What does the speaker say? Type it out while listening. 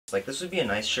Like this would be a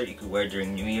nice shirt you could wear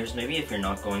during New Year's, maybe if you're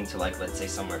not going to like, let's say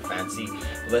somewhere fancy.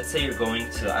 But let's say you're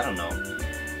going to, I don't know,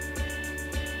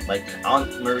 like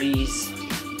Aunt Marie's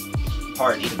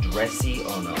party. Dressy,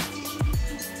 oh no.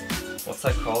 What's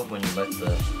that called when you let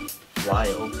the fly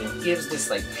open? It gives this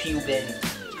like Cuban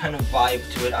kind of vibe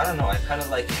to it. I don't know, I kind of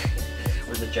like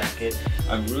with the jacket.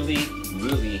 I'm really,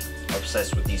 really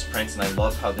obsessed with these prints and I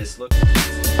love how this looks.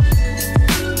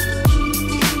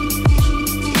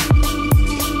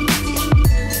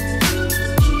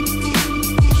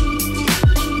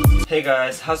 Hey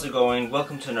guys, how's it going?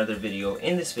 Welcome to another video.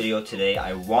 In this video today,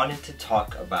 I wanted to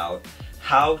talk about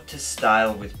how to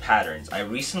style with patterns. I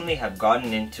recently have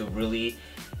gotten into really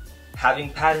having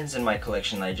patterns in my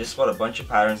collection. I just bought a bunch of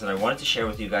patterns and I wanted to share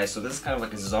with you guys. So this is kind of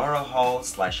like a Zara haul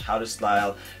slash how to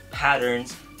style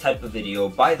patterns type of video.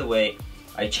 By the way,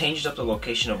 I changed up the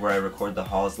location of where I record the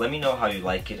hauls. Let me know how you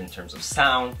like it in terms of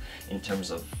sound, in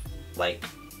terms of like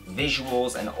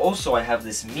visuals, and also I have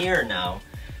this mirror now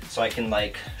so I can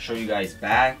like show you guys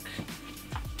back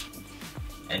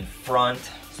and front.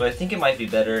 So I think it might be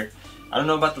better. I don't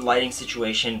know about the lighting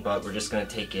situation, but we're just gonna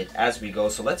take it as we go.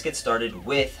 So let's get started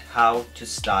with how to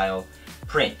style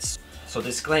prints. So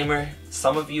disclaimer,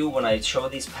 some of you when I show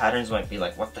these patterns might be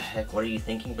like, what the heck, what are you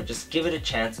thinking? But just give it a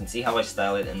chance and see how I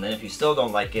style it, and then if you still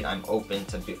don't like it, I'm open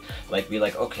to be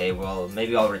like, okay, well,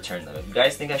 maybe I'll return them. If you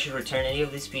guys think I should return any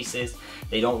of these pieces,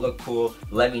 they don't look cool,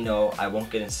 let me know. I won't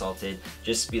get insulted.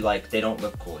 Just be like, they don't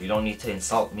look cool. You don't need to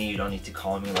insult me. You don't need to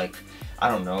call me like, I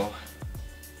don't know,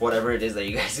 whatever it is that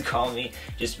you guys call me.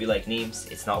 Just be like, Neems,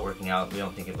 it's not working out. We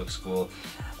don't think it looks cool,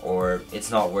 or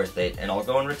it's not worth it, and I'll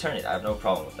go and return it. I have no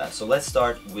problem with that. So let's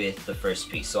start with the first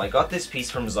piece. So I got this piece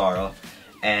from Zara,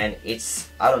 and it's,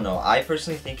 I don't know, I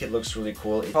personally think it looks really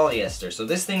cool. It's polyester. So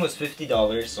this thing was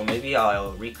 $50, so maybe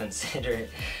I'll reconsider it.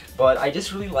 But I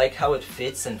just really like how it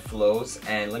fits and flows,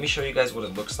 and let me show you guys what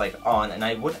it looks like on. And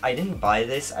I didn't buy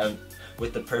this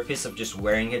with the purpose of just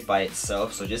wearing it by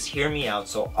itself, so just hear me out.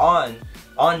 So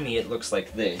on me it looks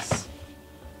like this.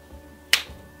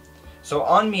 So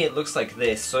on me it looks like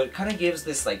this, so it kind of gives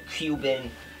this like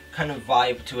Cuban kind of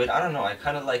vibe to it. I don't know, I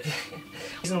kind of like the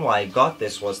reason why I got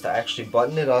this was to actually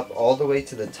button it up all the way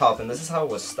to the top, and this is how it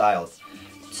was styled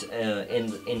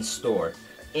in store.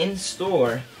 In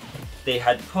store, they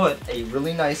had put a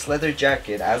really nice leather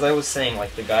jacket, as I was saying,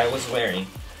 like the guy was wearing,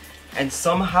 and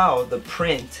somehow the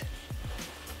print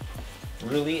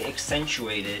really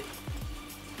accentuated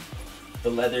the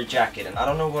leather jacket, and I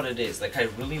don't know what it is. Like, I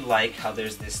really like how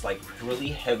there's this like really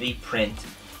heavy print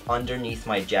underneath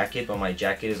my jacket, but my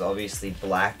jacket is obviously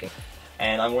black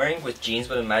and I'm wearing with jeans.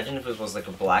 But imagine if it was like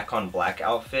a black on black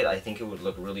outfit, I think it would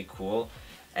look really cool.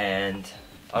 And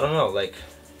I don't know, like,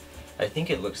 I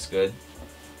think it looks good.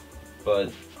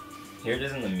 But here it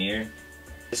is in the mirror.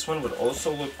 This one would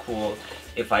also look cool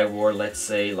if I wore, let's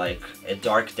say, like a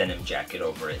dark denim jacket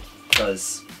over it,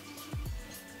 because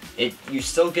you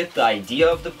still get the idea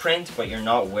of the print, but you're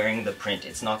not wearing the print.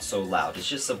 It's not so loud. It's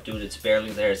just subdued. It's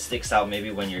barely there. It sticks out maybe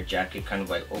when your jacket kind of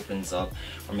like opens up,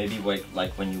 or maybe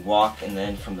like when you walk, and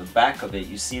then from the back of it,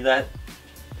 you see that?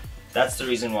 That's the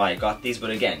reason why I got these. But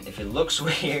again, if it looks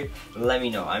weird, let me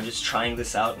know. I'm just trying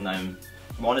this out, and I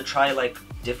want to try like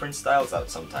different styles out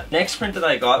sometime. Next print that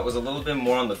I got was a little bit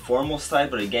more on the formal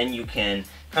side, but again, you can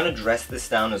kind of dress this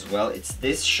down as well. It's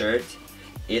this shirt.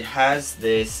 It has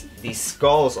these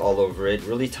skulls all over it,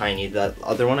 really tiny. That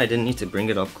other one I didn't need to bring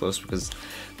it up close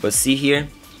but see here.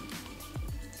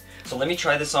 So let me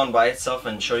try this on by itself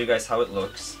and show you guys how it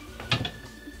looks.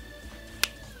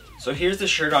 So here's the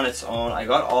shirt on its own. I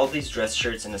got all these dress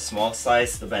shirts in a small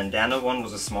size. The bandana one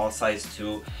was a small size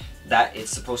too. That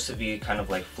it's supposed to be kind of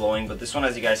like flowing, but this one,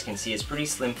 as you guys can see, is pretty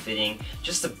slim fitting.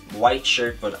 Just a white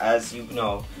shirt, but as you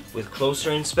know, with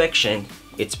closer inspection,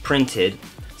 it's printed.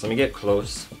 So let me get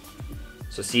close.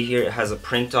 So see here, it has a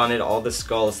print on it, all the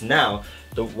skulls. Now,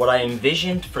 what I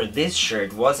envisioned for this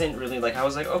shirt wasn't really like, I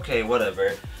was like, okay,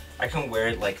 whatever. I can wear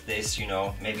it like this, you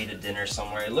know, maybe to dinner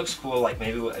somewhere. It looks cool, like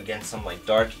maybe against some like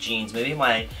dark jeans. Maybe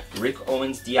my Rick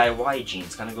Owens DIY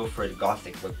jeans, kind of go for a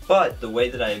gothic look. But the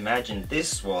way that I imagined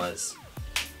this was,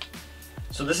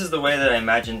 so this is the way that I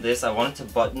imagined this. I wanted to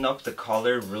button up the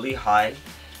collar really high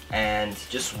and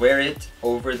just wear it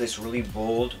over this really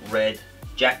bold red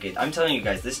jacket. I'm telling you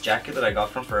guys, this jacket that I got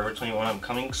from Forever 21, I'm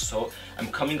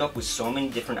coming up with so many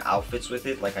different outfits with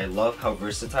it. Like, I love how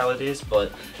versatile it is.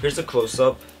 But here's a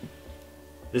close-up.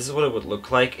 This is what it would look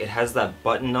like. It has that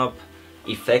button-up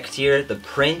effect here. The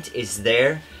print is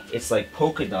there. It's like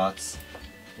polka dots,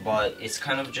 but it's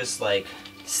kind of just like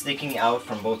sticking out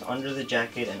from both under the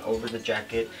jacket and over the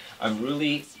jacket. I'm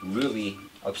really, really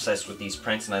obsessed with these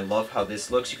prints, and I love how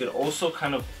this looks. You could also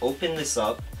kind of open this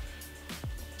up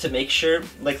to make sure,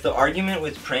 like the argument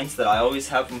with prints that I always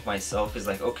have with myself is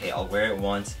like, okay, I'll wear it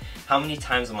once. How many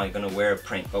times am I gonna wear a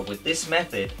print? But with this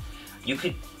method, you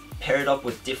could pair it up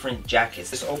with different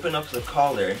jackets. Just open up the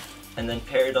collar and then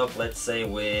pair it up, let's say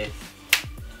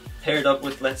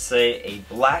let's say a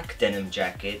black denim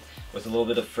jacket with a little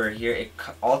bit of fur here.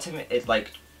 It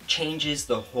like changes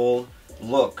the whole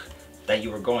look that you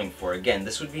were going for. Again,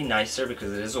 this would be nicer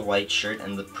because it is a white shirt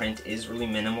and the print is really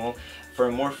minimal. For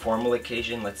a more formal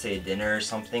occasion, let's say a dinner or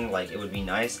something, like it would be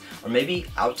nice. Or maybe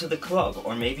out to the club,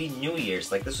 or maybe New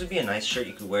Year's. Like this would be a nice shirt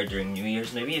you could wear during New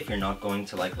Year's. Maybe if you're not going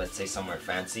to, like, let's say somewhere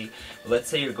fancy. But let's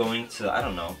say you're going to, I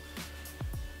don't know,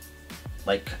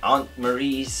 like Aunt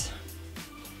Marie's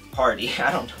party,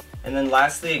 I don't know. And then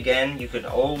lastly, again, you could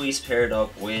always pair it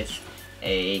up with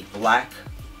a black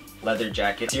leather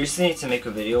jacket. Seriously, need to make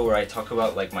a video where I talk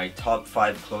about like my top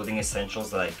 5 clothing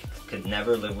essentials that I could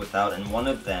never live without, and one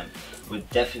of them would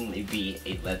definitely be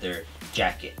a leather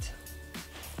jacket.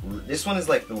 This one is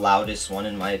like the loudest one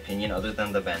in my opinion, other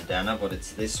than the bandana, but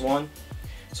it's this one.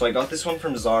 So I got this one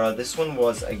from Zara. This one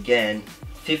was, again,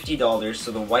 $50,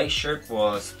 so the white shirt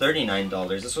was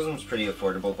 $39. This one was pretty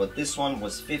affordable, but this one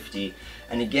was $50.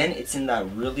 And again, it's in that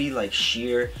really like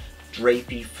sheer,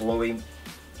 drapey, flowy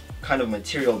kind of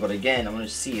material, but again, I'm gonna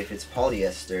see if it's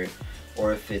polyester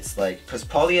or if it's like, because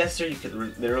polyester you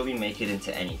could literally make it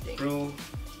into anything. True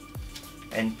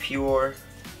and pure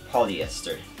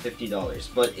polyester, $50.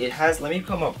 But it has, let me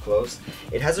come up close,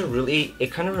 it has a really,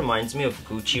 it kind of reminds me of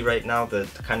Gucci right now, the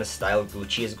kind of style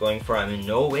Gucci is going for. I'm in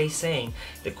no way saying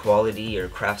the quality or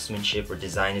craftsmanship or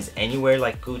design is anywhere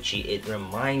like Gucci. It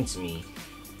reminds me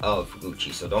of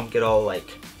Gucci, so don't get all like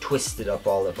twisted up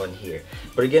all up on here.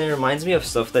 But again, it reminds me of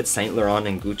stuff that Saint Laurent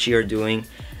and Gucci are doing.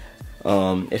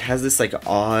 It has this like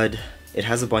odd, it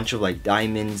has a bunch of like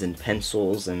diamonds and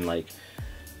pencils and like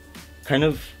kind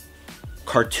of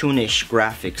cartoonish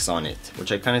graphics on it,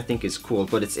 which I kind of think is cool.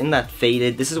 But it's in that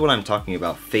faded, this is what I'm talking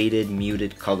about, faded,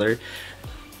 muted color.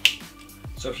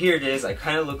 So here it is. I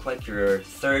kind of look like your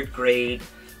 3rd grade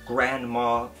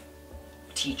grandma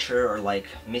teacher, or like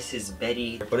Mrs.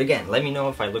 Betty. But again, let me know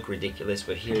if I look ridiculous,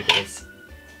 but here it is.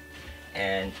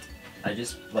 And I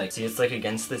just like, see, it's like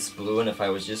against this blue, and if I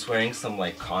was just wearing some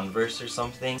like Converse or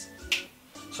something.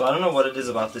 So I don't know what it is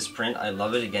about this print. I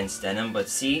love it against denim, but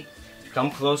see, if you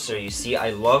come closer, you see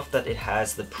I love that it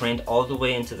has the print all the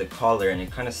way into the collar and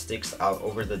it kind of sticks out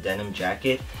over the denim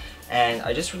jacket. And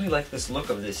I just really like this look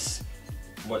of this,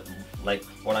 what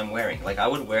I'm wearing. Like I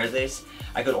would wear this.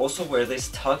 I could also wear this,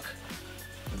 tuck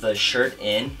the shirt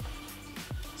in.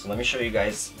 So let me show you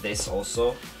guys this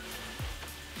also.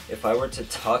 If I were to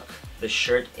tuck the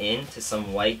shirt into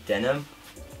some white denim,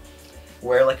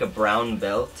 wear like a brown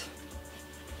belt,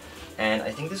 and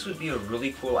I think this would be a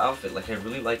really cool outfit. Like I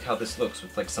really like how this looks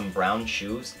with like some brown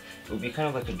shoes. It would be kind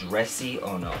of like a dressy,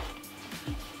 oh no,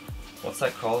 what's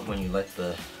that called when you let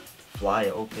the fly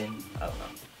open? I don't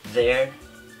know. There,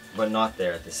 but not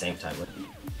there at the same time.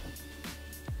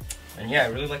 And yeah, I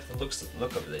really like the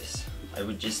look of this. I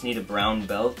would just need a brown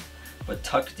belt, but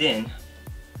tucked in,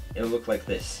 it'll look like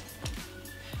this.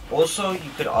 Also,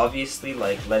 you could obviously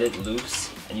like let it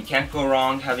loose, and you can't go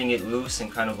wrong having it loose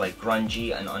and kind of like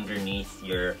grungy, and underneath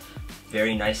your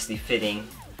very nicely fitting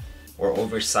or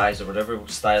oversized or whatever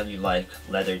style you like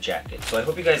leather jacket. So I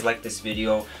hope you guys like this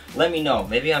video. Let me know.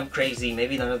 Maybe I'm crazy.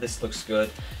 Maybe none of this looks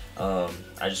good. I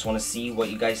just want to see what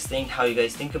you guys think, how you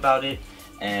guys think about it,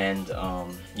 and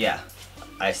yeah.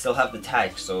 I still have the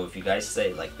tag, so if you guys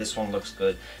say like this one looks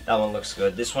good, that one looks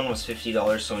good. This one was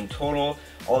 $50, so in total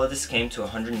all of this came to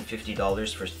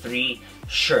 $150 for 3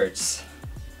 shirts.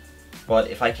 But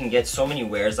if I can get so many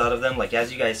wears out of them, like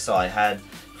as you guys saw, I had,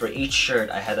 for each shirt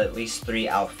I had at least 3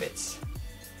 outfits.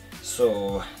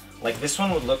 So like this one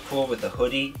would look cool with a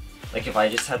hoodie, like if I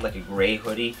just had like a gray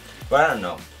hoodie. But I don't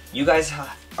know, you guys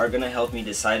are gonna help me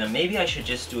decide, and maybe I should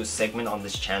just do a segment on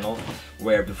this channel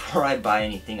where before I buy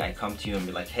anything I come to you and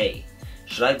be like, hey,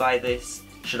 should I buy this?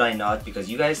 Should I not? Because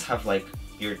you guys have like,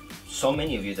 so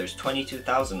many of you, there's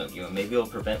 22,000 of you, and maybe it'll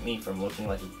prevent me from looking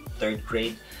like a 3rd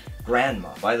grade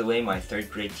grandma. By the way, my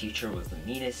 3rd grade teacher was the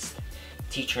meanest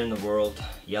teacher in the world,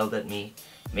 yelled at me,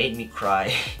 made me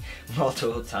cry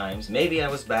multiple times. Maybe I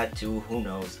was bad too, who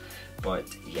knows? But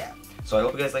yeah, so I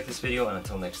hope you guys like this video, and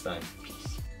until next time, peace.